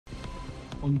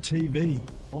on TV,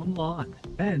 online,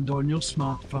 and on your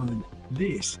smartphone.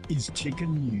 This is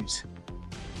Chicken News.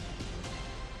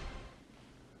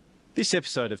 This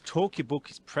episode of Talk Your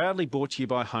Book is proudly brought to you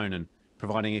by Honan,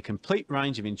 providing a complete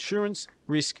range of insurance,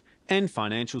 risk, and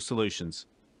financial solutions.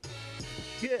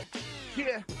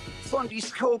 Yeah,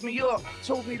 Fundy's called me up,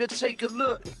 told me to take a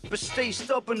look, but stay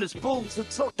stubborn as bulls and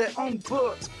talk their own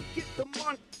book. Get the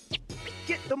money,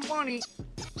 get the money,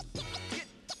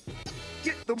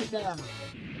 get the money.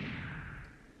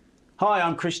 Hi,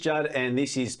 I'm Chris Judd, and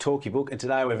this is Talk Your Book, and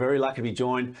today we're very lucky to be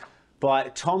joined by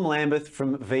Tom Lambeth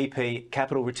from VP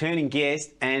Capital, returning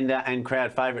guest and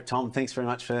crowd favourite. Tom, thanks very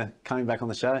much for coming back on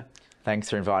the show. Thanks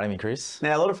for inviting me, Chris.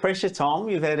 Now, a lot of pressure, Tom.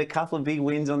 You've had a couple of big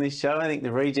wins on this show. I think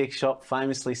the Reject Shop,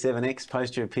 famously 7X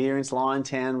post your appearance,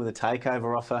 Liontown with a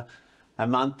takeover offer a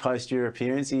month post your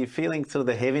appearance. Are you feeling sort of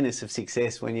the heaviness of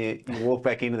success when you walk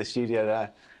back into the studio today?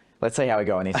 Let's see how we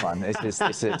go on this one. This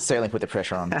certainly put the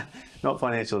pressure on. Not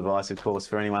financial advice, of course,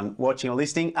 for anyone watching or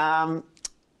listening. Down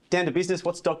to business,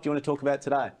 what stock do you want to talk about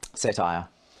today? Cettire.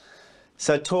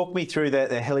 So talk me through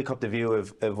the helicopter view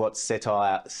of what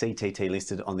Cettire CTT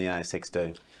listed on the ASX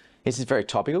do. This is very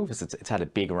topical because it's had a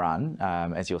big run,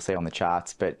 as you'll see on the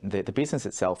charts, but the business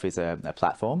itself is a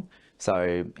platform.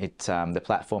 So the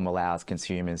platform allows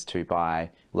consumers to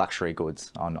buy luxury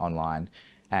goods online.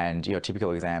 And your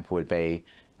typical example would be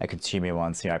a consumer who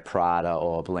wants, Prada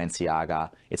or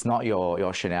Balenciaga. It's not your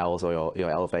Chanels or your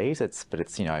LVs, but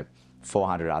it's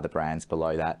 400 other brands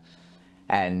below that.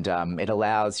 And it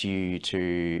allows you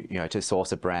to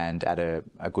source a brand at a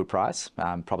good price,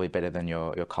 probably better than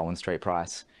your Collins Street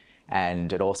price.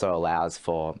 And it also allows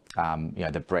for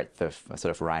the breadth of sort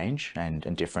of range and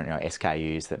different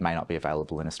SKUs that may not be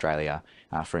available in Australia,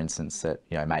 for instance, that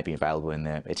may be available in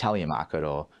the Italian market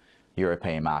or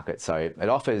European market. So it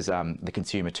offers the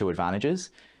consumer two advantages.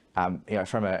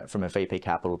 From a VP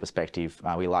Capital perspective,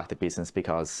 we like the business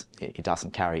because it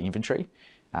doesn't carry inventory,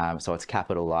 so it's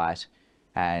capital light.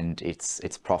 And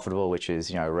it's profitable, which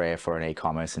is rare for an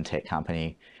e-commerce and tech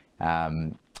company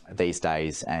these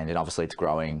days. And obviously it's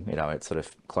growing. It's sort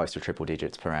of close to triple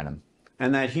digits per annum.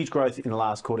 And they had huge growth in the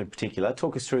last quarter in particular.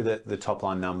 Talk us through the top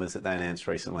line numbers that they announced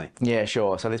recently. Yeah,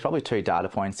 sure. So there's probably two data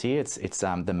points here. It's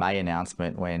the May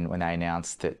announcement when they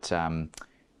announced that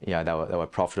they were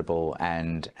profitable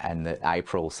and that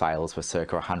April sales were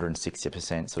circa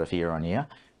 160% sort of year on year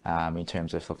in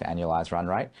terms of annualized run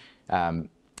rate.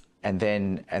 And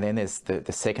then there's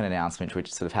the second announcement,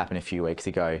 which sort of happened a few weeks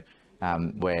ago,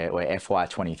 where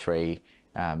FY23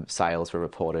 sales were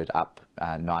reported up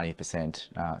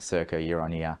 90% circa year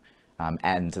on year.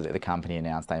 And the company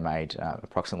announced they made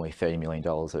approximately $30 million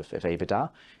of EBITDA.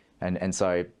 And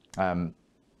so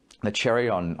the cherry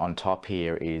on top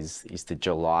here is the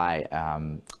July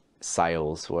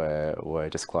sales were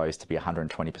disclosed to be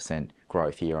 120%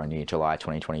 growth year on year, July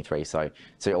 2023. So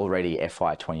already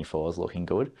FY24 is looking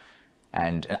good.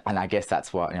 And I guess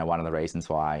that's what one of the reasons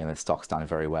why the stock's done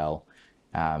very well,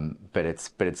 but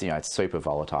it's super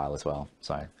volatile as well.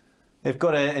 So they've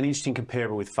got an interesting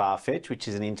comparable with Farfetch, which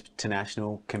is an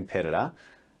international competitor.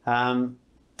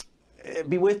 It'd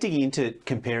be worth digging into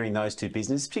comparing those two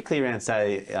businesses, particularly around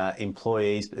say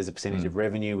employees as a percentage of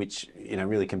revenue, which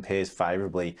really compares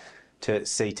favourably to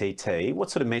CTT.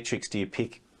 What sort of metrics do you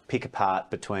pick apart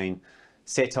between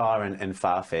Cettire and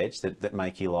Farfetch that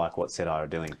make you like what Cettire are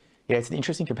doing? Yeah, it's an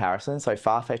interesting comparison. So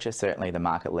Farfetch is certainly the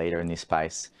market leader in this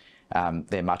space.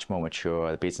 They're much more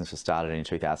mature. The business was started in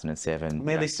 2007.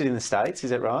 They're listed in the States, is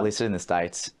that right? Listed in the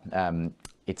States.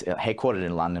 It's headquartered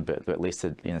in London, but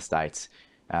listed in the States.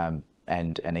 And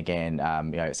again,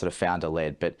 it's sort of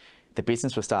founder-led. But the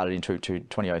business was started in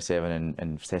 2007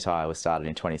 and Cettire was started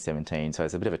in 2017. So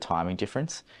it's a bit of a timing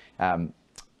difference.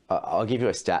 I'll give you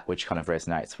a stat which kind of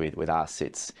resonates with us.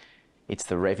 It's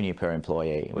the revenue per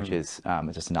employee, which is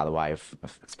just another way of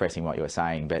expressing what you were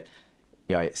saying. But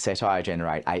Cettire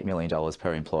generate $8 million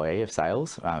per employee of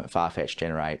sales. Farfetch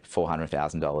generate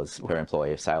 $400,000 per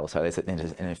employee of sales. So there's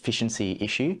an efficiency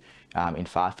issue in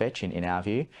Farfetch, in our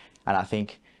view. And I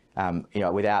think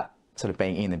without sort of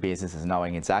being in the business and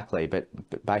knowing exactly, but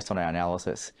based on our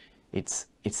analysis, it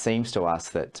seems to us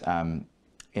that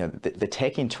the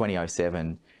tech in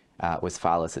 2007 was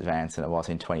far less advanced than it was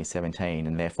in 2017,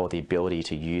 and therefore the ability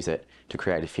to use it to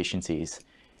create efficiencies.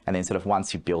 And then sort of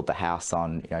once you build the house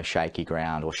on shaky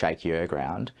ground or shakier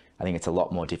ground, I think it's a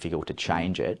lot more difficult to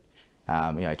change it.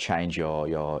 Change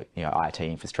your IT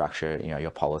infrastructure,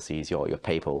 your policies, your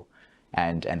people,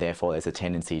 and therefore there's a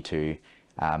tendency to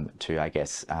I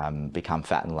guess become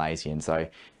fat and lazy. And so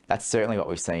that's certainly what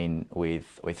we've seen with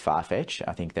Farfetch.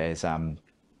 I think there's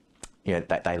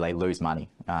they lose money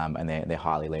and they're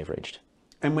highly leveraged.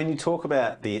 And when you talk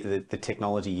about the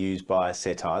technology used by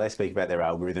Cettire, they speak about their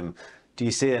algorithm. Do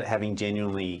you see it having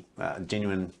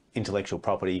genuine intellectual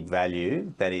property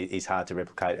value that is hard to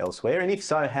replicate elsewhere? And if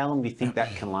so, how long do you think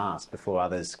that can last before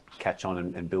others catch on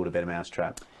and build a better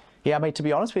mousetrap? Yeah, I mean, to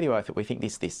be honest with you, we think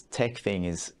this tech thing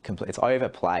is it's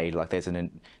overplayed. Like there's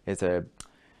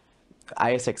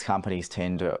ASX companies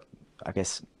tend to, I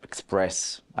guess,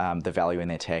 express the value in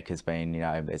their tech as being,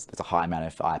 there's a high amount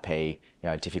of IP,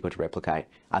 difficult to replicate.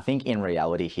 I think in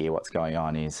reality here, what's going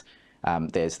on is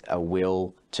there's a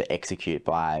will to execute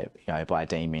by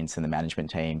Dean Mintz and the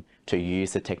management team to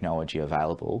use the technology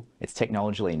available. It's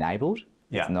technologically enabled.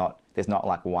 Yeah. There's not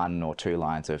like one or two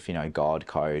lines of God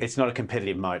code. It's not a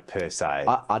competitive moat per se.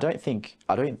 I don't think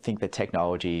the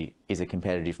technology is a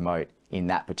competitive moat in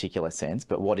that particular sense.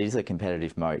 But what is a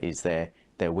competitive moat is their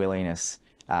willingness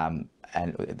and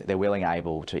they're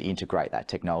able to integrate that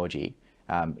technology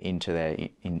into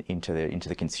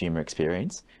the consumer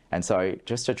experience. And so,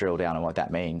 just to drill down on what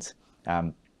that means,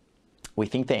 we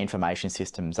think their information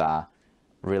systems are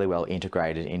really well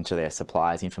integrated into their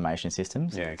suppliers' information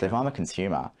systems. Yeah, okay. So if I'm a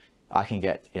consumer, I can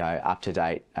get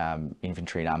up-to-date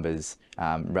inventory numbers,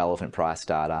 relevant price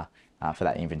data for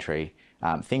that inventory,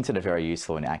 things that are very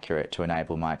useful and accurate to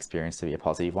enable my experience to be a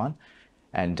positive one,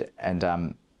 and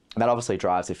that obviously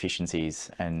drives efficiencies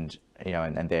and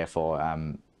therefore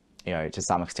to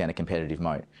some extent a competitive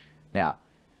moat. Now,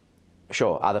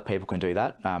 sure, other people can do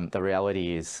that. The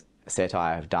reality is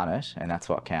Cettire have done it, and that's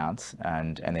what counts,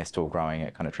 and they're still growing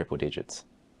at kind of triple digits.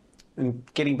 And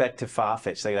getting back to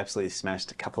Farfetch, they got absolutely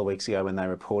smashed a couple of weeks ago when they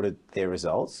reported their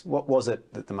results. What was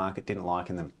it that the market didn't like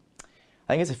in them?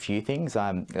 I think it's a few things.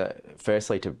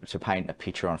 Firstly, to paint a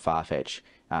picture on Farfetch,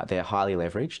 they're highly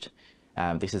leveraged.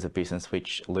 This is a business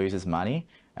which loses money,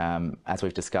 as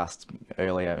we've discussed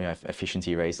earlier,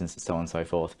 efficiency reasons and so on and so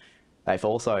forth. They've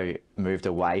also moved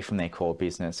away from their core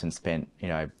business and spent,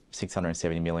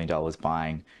 $670 million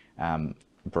buying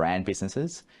brand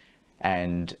businesses,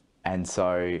 and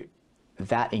so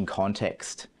that in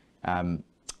context,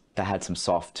 they had some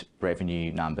soft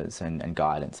revenue numbers and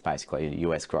guidance, basically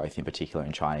US growth in particular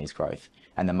and Chinese growth,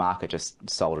 and the market just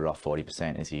sold it off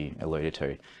 40%, as you alluded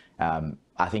to.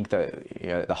 I think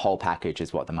the whole package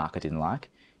is what the market didn't like.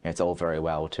 It's all very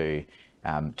well to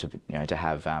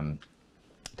have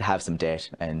some debt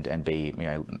and be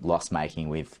loss making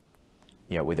with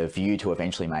a view to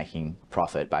eventually making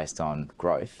profit based on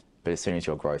growth. But as soon as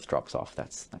your growth drops off,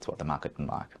 that's what the market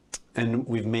didn't like. And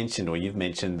you've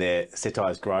mentioned their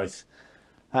Cettire's growth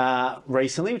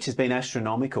recently, which has been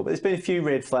astronomical. But there's been a few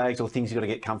red flags or things you've got to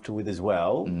get comfortable with as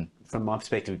well. From my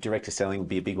perspective, direct to selling would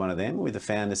be a big one of them, with the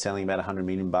founder selling about $100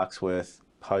 million worth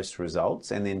post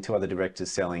results, and then two other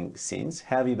directors selling since.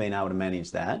 How have you been able to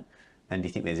manage that? And do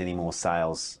you think there's any more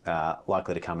sales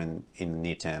likely to come in the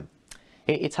near term?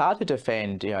 It's hard to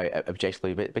defend,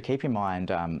 objectively, but keep in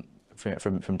mind,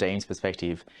 from Dean's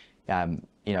perspective,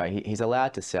 he's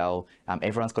allowed to sell.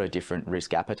 Everyone's got a different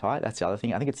risk appetite. That's the other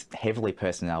thing. I think it's heavily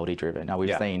personality driven. Now,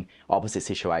 we've seen opposite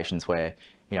situations where,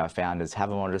 founders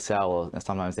haven't wanted to sell, or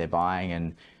sometimes they're buying,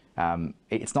 and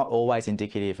it's not always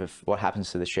indicative of what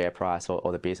happens to the share price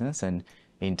or the business. And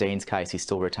in Dean's case, he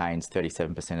still retains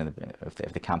 37% of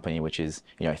the company, which is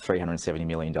 $370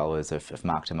 million of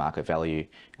mark-to-market value,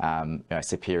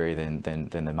 superior than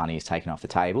the money he's taken off the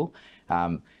table.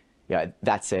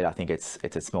 That said, I think it's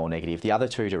a small negative. The other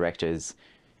two directors,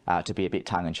 to be a bit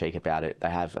tongue-in-cheek about it, they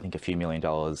have, I think, a few $1 million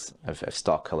of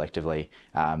stock collectively.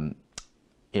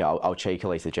 I'll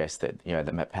cheekily suggest that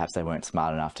that perhaps they weren't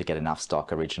smart enough to get enough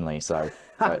stock originally. So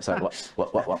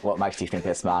what makes you think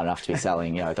they're smart enough to be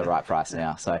selling at the right price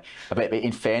now? So, but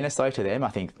in fairness though to them, I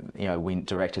think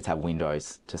directors have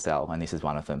windows to sell, and this is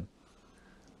one of them.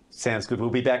 Sounds good. We'll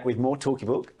be back with more Talkie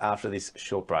Book after this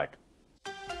short break.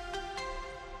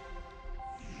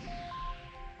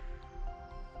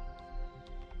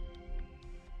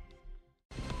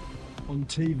 On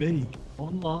TV,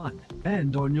 online,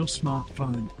 and on your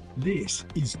smartphone. This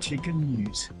is Chicken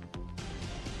News.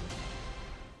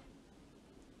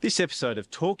 This episode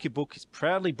of Talk Your Book is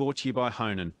proudly brought to you by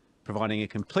Honan, providing a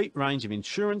complete range of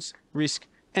insurance, risk,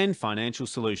 and financial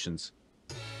solutions.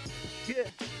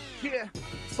 Yeah,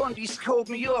 Fundies called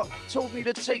me up, told me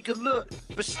to take a look,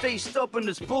 but stay stubborn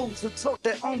as bulls and talk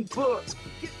their own book.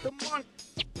 Get the money,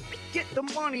 get the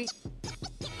money,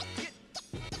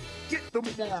 get the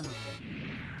money.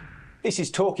 This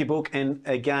is Talk Your Book, and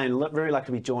again, very lucky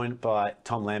to be joined by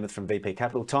Tom Lambeth from VP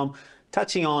Capital. Tom,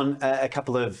 touching on a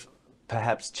couple of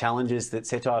perhaps challenges that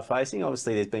Cettire are facing.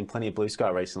 Obviously, there's been plenty of blue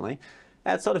sky recently.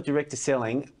 Outside of direct to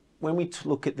selling, when we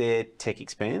look at their tech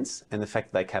expense and the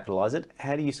fact that they capitalise it,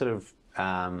 how do you sort of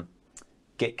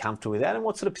get comfortable with that? And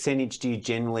what sort of percentage do you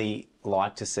generally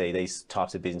like to see these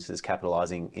types of businesses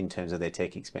capitalising in terms of their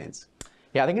tech expense?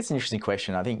 Yeah, I think it's an interesting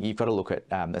question. I think you've got to look at,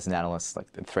 as an analyst, like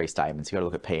the three statements. You've got to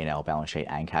look at P&L, balance sheet,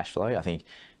 and cash flow. I think,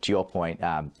 to your point,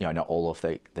 not all of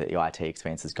the IT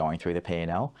expenses going through the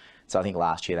P&L. So I think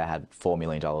last year they had $4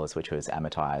 million, which was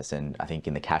amortised, and I think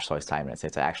in the cash flow statement it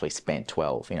says they actually spent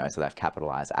 12. So they've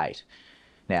capitalised 8.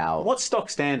 Now, what's stock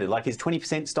standard? Like, is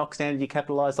 20% stock standard you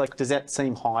capitalise? Like, does that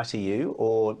seem high to you,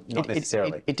 or not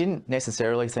necessarily? It didn't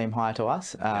necessarily seem high to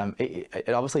us. It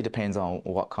obviously depends on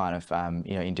what kind of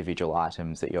individual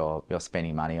items that you're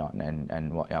spending money on,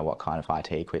 and what kind of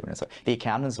IT equipment. So the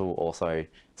accountants will also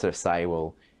sort of say,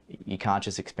 well, you can't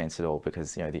just expense it all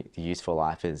because the useful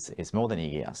life is more than a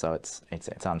year, so it's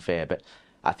unfair. But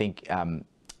I think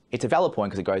it's a valid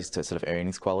point because it goes to sort of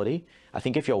earnings quality. I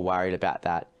think if you're worried about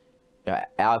that,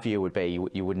 our view would be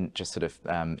you wouldn't just sort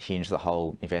of hinge the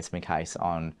whole investment case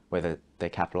on whether they're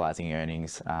capitalising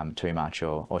earnings too much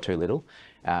or too little.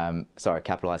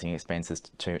 Capitalising expenses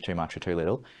too much or too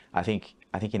little. I think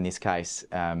in this case,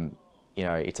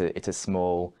 it's a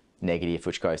small negative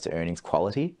which goes to earnings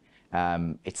quality.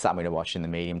 It's something to watch in the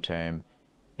medium term.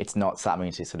 It's not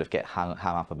something to sort of get hung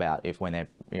up about when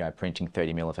they're printing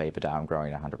 30 mil of EBITDA and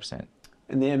growing 100%.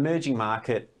 And the emerging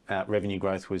market revenue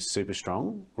growth was super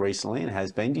strong recently and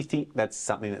has been. Do you think that's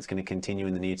something that's going to continue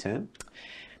in the near term?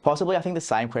 Possibly. I think the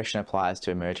same question applies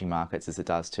to emerging markets as it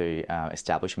does to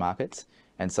established markets.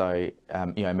 And so,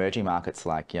 emerging markets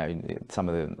like some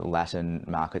of the Latin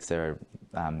markets they're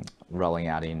rolling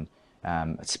out in.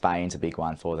 Spain's a big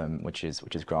one for them, which is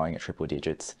growing at triple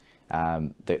digits.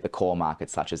 The core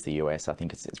markets such as the US, I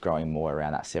think it's growing more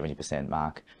around that 70%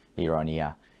 mark year on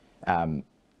year.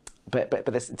 But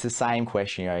it's the same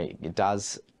question. It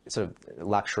does sort of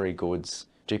luxury goods.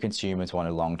 Do consumers want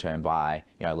to long-term buy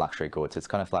luxury goods? It's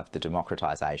kind of like the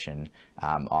democratization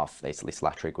of this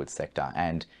luxury goods sector,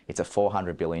 and it's a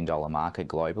 $400 billion market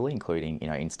globally, including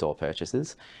in-store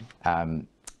purchases.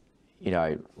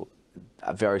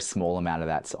 A very small amount of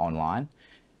that's online.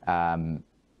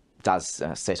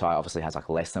 Setai obviously has like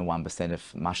much less than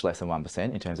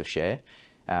 1% in terms of share.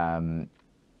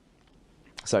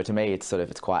 So to me, it's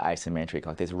quite asymmetric.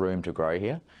 Like there's room to grow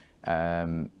here.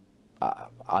 I'm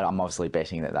obviously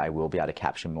betting that they will be able to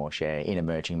capture more share in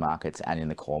emerging markets and in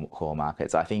the core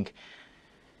markets. I think,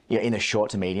 in the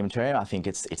short to medium term, I think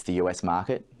it's the US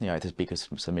market. It's the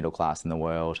biggest middle class in the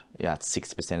world. It's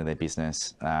 60% of their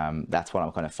business. That's what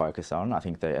I'm kind of focused on. I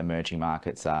think the emerging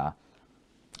markets are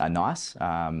nice.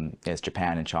 There's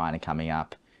Japan and China coming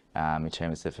up in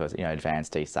terms of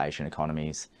advanced East Asian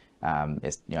economies.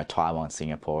 There's Taiwan,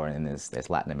 Singapore, and then there's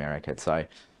Latin America. So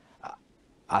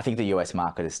I think the US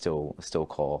market is still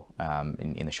core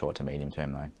in the short to medium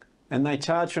term though. And they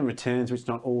charge from returns, which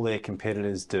not all their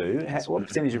competitors do. What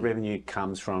percentage of revenue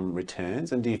comes from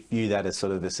returns? And do you view that as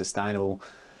sort of a sustainable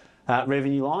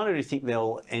revenue line, or do you think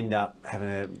they'll end up having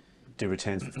to do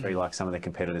returns for free like some of their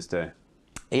competitors do?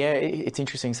 Yeah, it's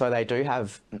interesting. So they do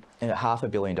have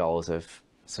 $500 million of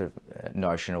sort of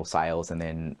notional sales, and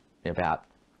then about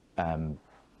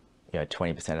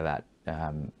 20% of that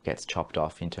gets chopped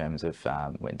off in terms of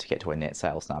when to get to a net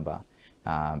sales number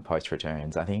post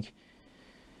returns. I think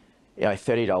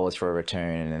 $30 for a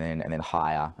return, and then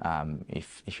higher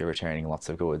if you're returning lots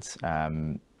of goods.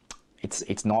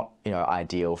 It's not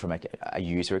ideal from a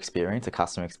user experience, a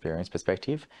customer experience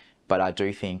perspective, but I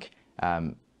do think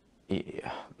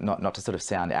not to sort of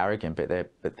sound arrogant,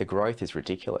 but the growth is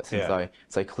ridiculous. Yeah. And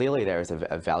so clearly there is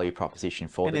a value proposition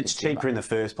for the consumer. And it's cheaper in the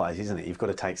first place, isn't it? You've got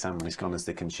to take some risk on as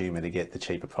the consumer to get the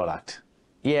cheaper product.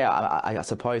 Yeah, I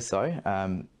suppose so.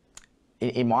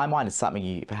 In my mind, it's something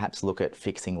you perhaps look at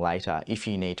fixing later if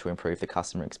you need to improve the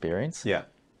customer experience. Yeah.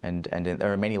 And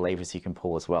there are many levers you can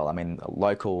pull as well. I mean,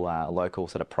 local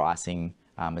sort of pricing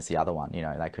is the other one.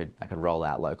 They could roll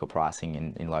out local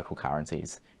pricing in local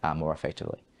currencies more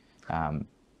effectively. And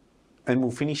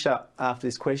we'll finish up after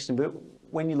this question, but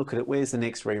when you look at it, where's the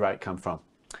next re-rate come from?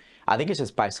 I think it's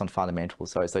just based on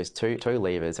fundamentals. So it's those two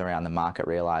levers around the market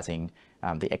realising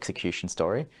the execution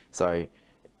story. So,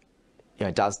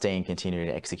 does Dean continue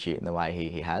to execute in the way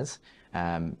he has?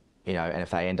 And if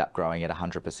they end up growing at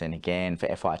 100% again for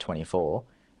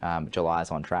FY24, July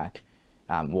is on track.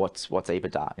 What's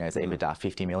EBITDA? Is EBITDA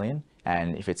 50 million?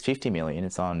 And if it's 50 million,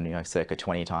 it's on circa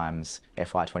 20 times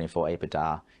FY24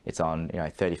 EBITDA. It's on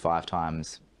 35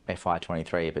 times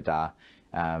FY23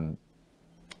 EBITDA.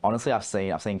 Honestly,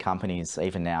 I've seen companies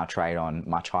even now trade on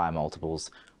much higher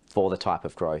multiples for the type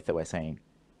of growth that we're seeing,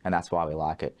 and that's why we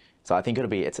like it. So I think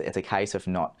it's a case of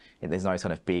there's no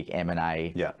sort of big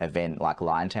M&A event like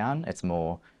Liontown. It's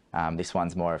more This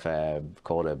one's more of a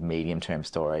medium-term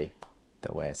story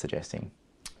that we're suggesting.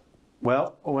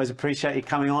 Well, always appreciate you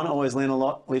coming on. Always learn a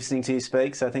lot listening to you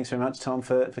speak. So thanks very much, Tom,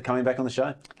 for coming back on the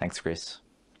show. Thanks, Chris.